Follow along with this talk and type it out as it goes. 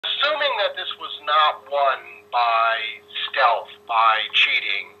Assuming that this was not won by stealth, by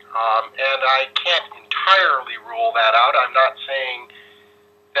cheating, and I can't entirely rule that out. I'm not saying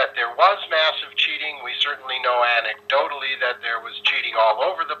that there was massive cheating. We certainly know anecdotally that there was cheating all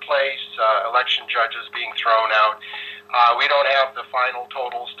over the place, election judges being thrown out. We don't have the final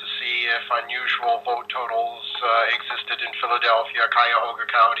totals to see if unusual vote totals existed in Philadelphia, Cuyahoga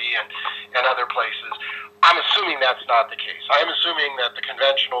County, and other places. I'm assuming that's not the case. I'm assuming that the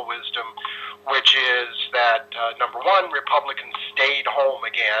conventional wisdom, which is that, number one, Republicans stayed home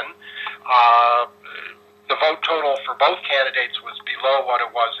again. The vote total for both candidates was below what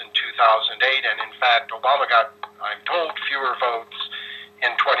it was in 2008, and in fact, Obama got, I'm told, fewer votes in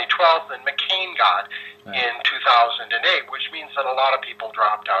 2012 than McCain got in 2008, which means that a lot of people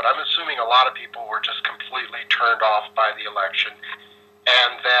dropped out. I'm assuming a lot of people were just completely turned off by the election,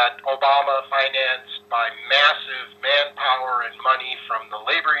 and that Obama, financed by massive manpower and money from the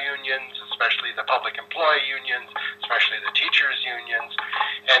labor unions, especially the public employee unions, especially the teachers unions,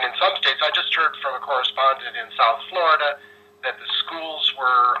 and in some states, I just heard from a correspondent in South Florida that the schools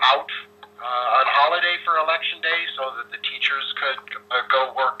were out on holiday for Election Day so that the teachers could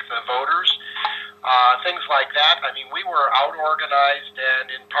go work the voters. Things like that. I mean, we were out-organized, and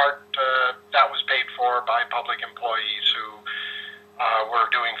in part that was paid for by public employees who were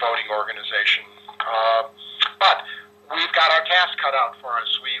doing voting organization. But we've got our task cut out for us.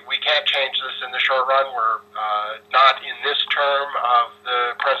 We can't change this in the short run. We're not in this term of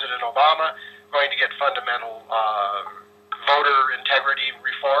the President Obama going to get fundamental voter integrity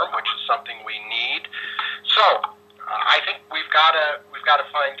reform, which is something we need. So I think we've got to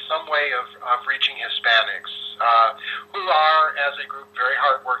find some way of reaching Hispanics who are, as a group, very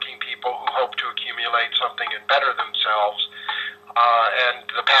hardworking people who hope to accumulate something and better themselves. And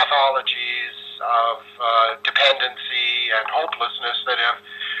the pathologies of dependency and hopelessness that have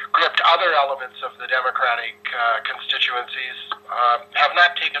gripped other elements of the Democratic constituencies have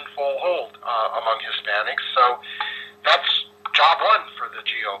not taken full hold among Hispanics. So that's job one for the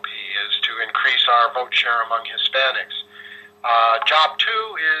GOP, is to increase our vote share among Hispanics. Job two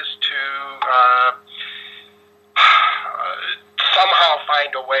is to somehow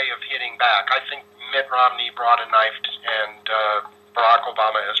find a way of hitting back. I think Mitt Romney brought a knife, and Barack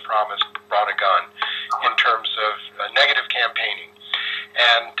Obama, as promised, brought a gun in terms of negative campaigning.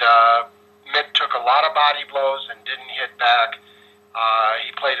 And Mitt took a lot of body blows and didn't hit back.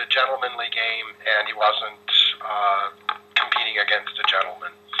 He played a gentlemanly game, and he wasn't competing against a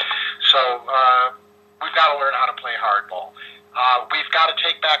gentleman. So we've got to learn how to play hardball. We've got to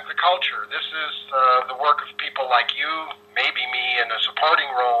take back the culture. This is the work of people like you, maybe me in a supporting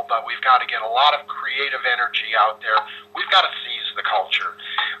role, but we've got to get a lot of creative energy out there. We've got to seize the culture.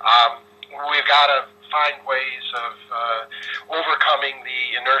 We've got to find ways of overcoming the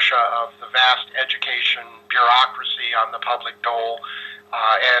inertia of the vast education bureaucracy on the public dole,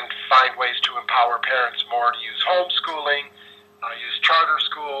 and find ways to empower parents more to use homeschooling, use charter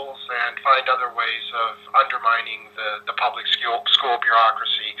schools, and find other ways of undermining the public school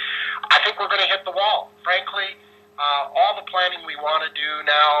bureaucracy. I think we're going to hit the wall. Frankly, all the planning we want to do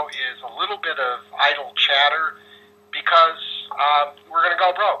now is a little bit of idle chatter because we're going to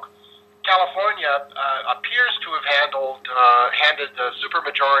go broke. California appears to have handed the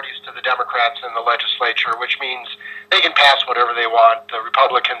supermajorities to the Democrats in the legislature, which means they can pass whatever they want. The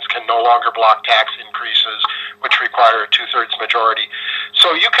Republicans can no longer block tax increases, which require a two-thirds majority.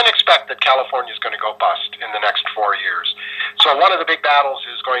 So you can expect that California is going to go bust in the next 4 years. So one of the big battles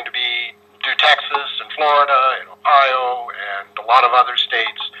is going to be, do Texas and Florida and Ohio and a lot of other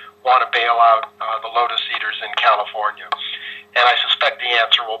states want to bail out the Lotus Eaters in California? And I suspect the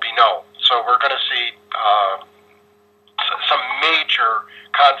answer will be no. So we're going to see some major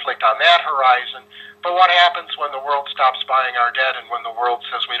conflict on that horizon. But what happens when the world stops buying our debt and when the world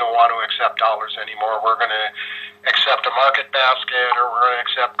says we don't want to accept dollars anymore? We're going to accept a market basket, or we're going to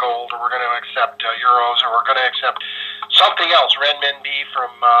accept gold, or we're going to accept euros, or we're going to accept something else, renminbi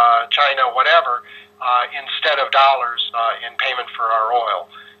from China, whatever, instead of dollars in payment for our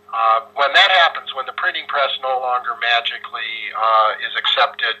oil. When that happens, when the printing press no longer magically is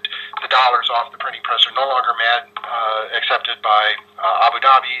accepted, the dollars off the printing press are no longer accepted by Abu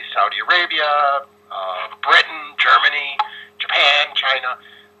Dhabi, Saudi Arabia, Britain, Germany, Japan, China,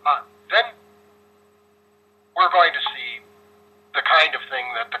 then we're going to see the kind of thing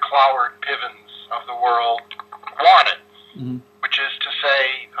that the Cloward Pivens of the world wanted, which is to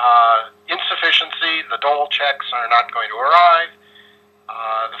say insufficiency, the dole checks are not going to arrive,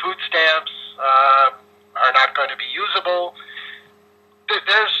 the food stamps are not going to be usable.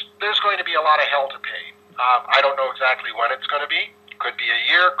 There's going to be a lot of hell to pay. I don't know exactly when it's going to be. could be a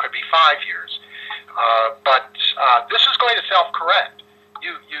year, could be 5 years. But this is going to self-correct.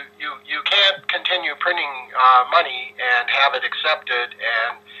 You can't continue printing money and have it accepted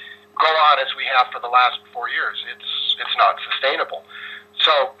and go on as we have for the last 4 years. It's not sustainable.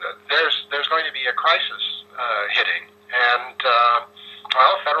 So there's going to be a crisis hitting, and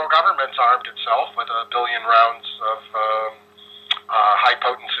well, federal government's armed itself with 1 billion rounds of high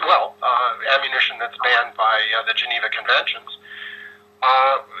potency, ammunition that's banned by the Geneva Conventions.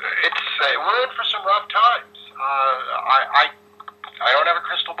 We're in for some rough times. I don't have a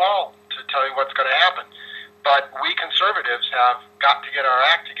crystal ball to tell you what's going to happen, but we conservatives have got to get our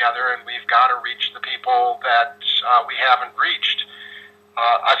act together, and we've got to reach the people that we haven't reached.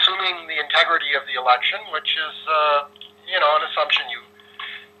 Assuming the integrity of the election, which is an assumption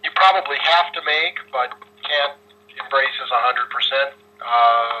you probably have to make, but can't embrace as 100%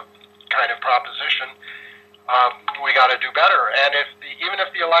 kind of proposition. We got to do better, and even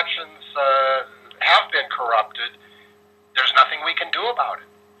if the elections have been corrupted, there's nothing we can do about it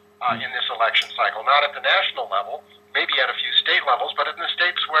in this election cycle. Not at the national level, maybe at a few state levels, but in the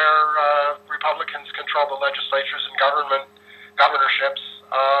states where Republicans control the legislatures and governorships,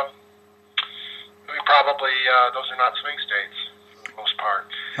 those are not swing states for the most part.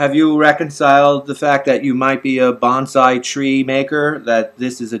 Have you reconciled the fact that you might be a bonsai tree maker, that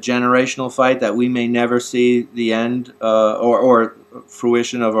this is a generational fight, that we may never see the end or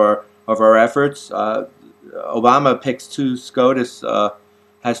fruition of our efforts? Obama picks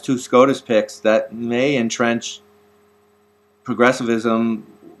has two SCOTUS picks that may entrench progressivism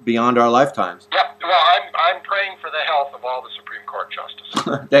beyond our lifetimes. Yep. Well, I'm praying for the health of all the Supreme Court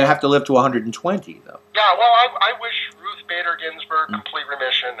justices. They have to live to 120, though. Yeah. Well, I wish Ruth Bader Ginsburg complete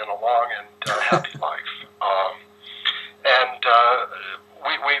remission and a long and happy life.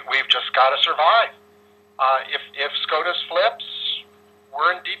 We've just got to survive. If SCOTUS flips,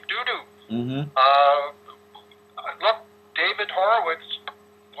 we're in deep doo-doo. Mm-hmm. Look, David Horowitz,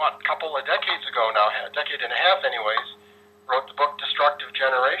 a couple of decades ago now, a decade and a half anyways, wrote the book Destructive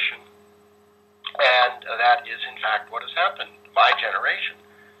Generation, and that is in fact what has happened. My generation,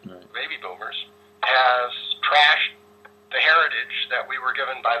 right, baby boomers, has trashed the heritage that we were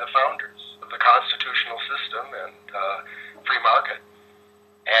given by the founders of the constitutional system and free market,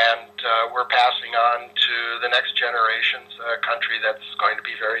 and we're passing on to the next generations a country that's going to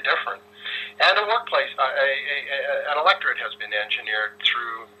be very different. And a workplace, an electorate has been engineered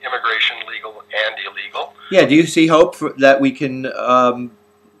through immigration, legal and illegal. Yeah, do you see hope that we can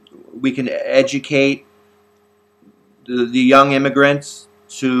educate the young immigrants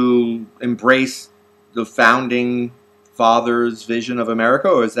to embrace the founding fathers' vision of America,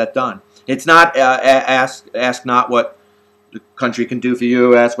 or is that done? It's not ask not what the country can do for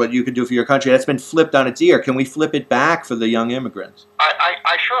you, ask what you can do for your country. That's been flipped on its ear. Can we flip it back for the young immigrants?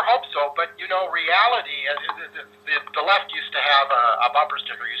 I sure hope so, but reality, the left used to have a bumper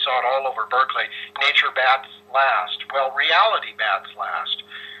sticker, you saw it all over Berkeley, nature bats last. Well, reality bats last.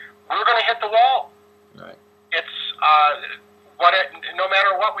 We're going to hit the wall. Right. It's, no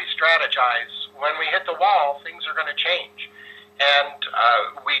matter what we strategize, when we hit the wall, things are going to change. And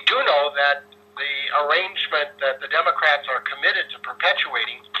we do know that the arrangement that the Democrats are committed to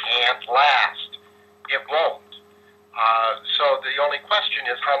perpetuating can't last. It won't. So the only question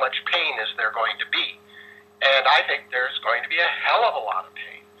is how much pain is there going to be, and I think there's going to be a hell of a lot of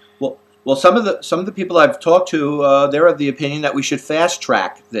pain. Well, some of the people I've talked to, they're of the opinion that we should fast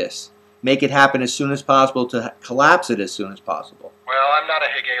track this, make it happen as soon as possible, to collapse it as soon as possible. Well, I'm not a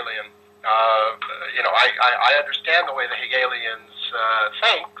Hegelian. I understand the way the Hegelians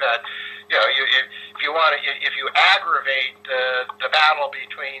think that if you aggravate the battle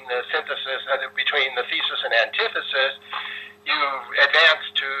between the synthesis between the thesis and antithesis, you advance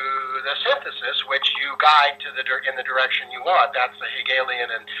to the synthesis, which you guide in the direction you want. That's the Hegelian,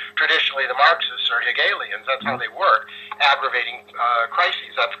 and traditionally the Marxists are Hegelians. That's how they work, aggravating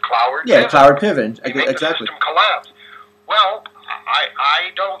crises. That's Cloward. Yeah, Cloward Piven. Make Exactly. The system collapse. Well,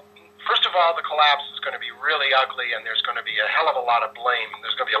 I don't. First of all, the collapse is going to be really ugly, and there's going to be a hell of a lot of blame.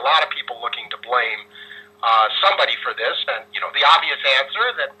 There's going to be a lot of people looking to blame somebody for this, and the obvious answer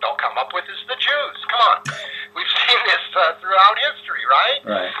that they'll come up with is the Jews. Come on, we've seen this throughout history, right?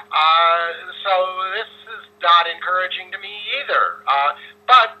 Right. So this is not encouraging to me either.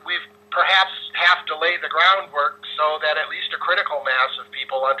 But we've perhaps have to lay the groundwork so that at least a critical mass of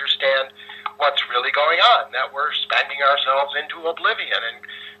people understand what's really going on, that we're spending ourselves into oblivion and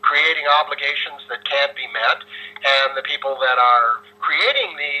creating obligations that can't be met, and the people that are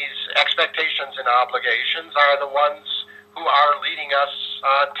creating these expectations and obligations are the ones who are leading us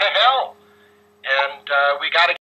to hell. And we got to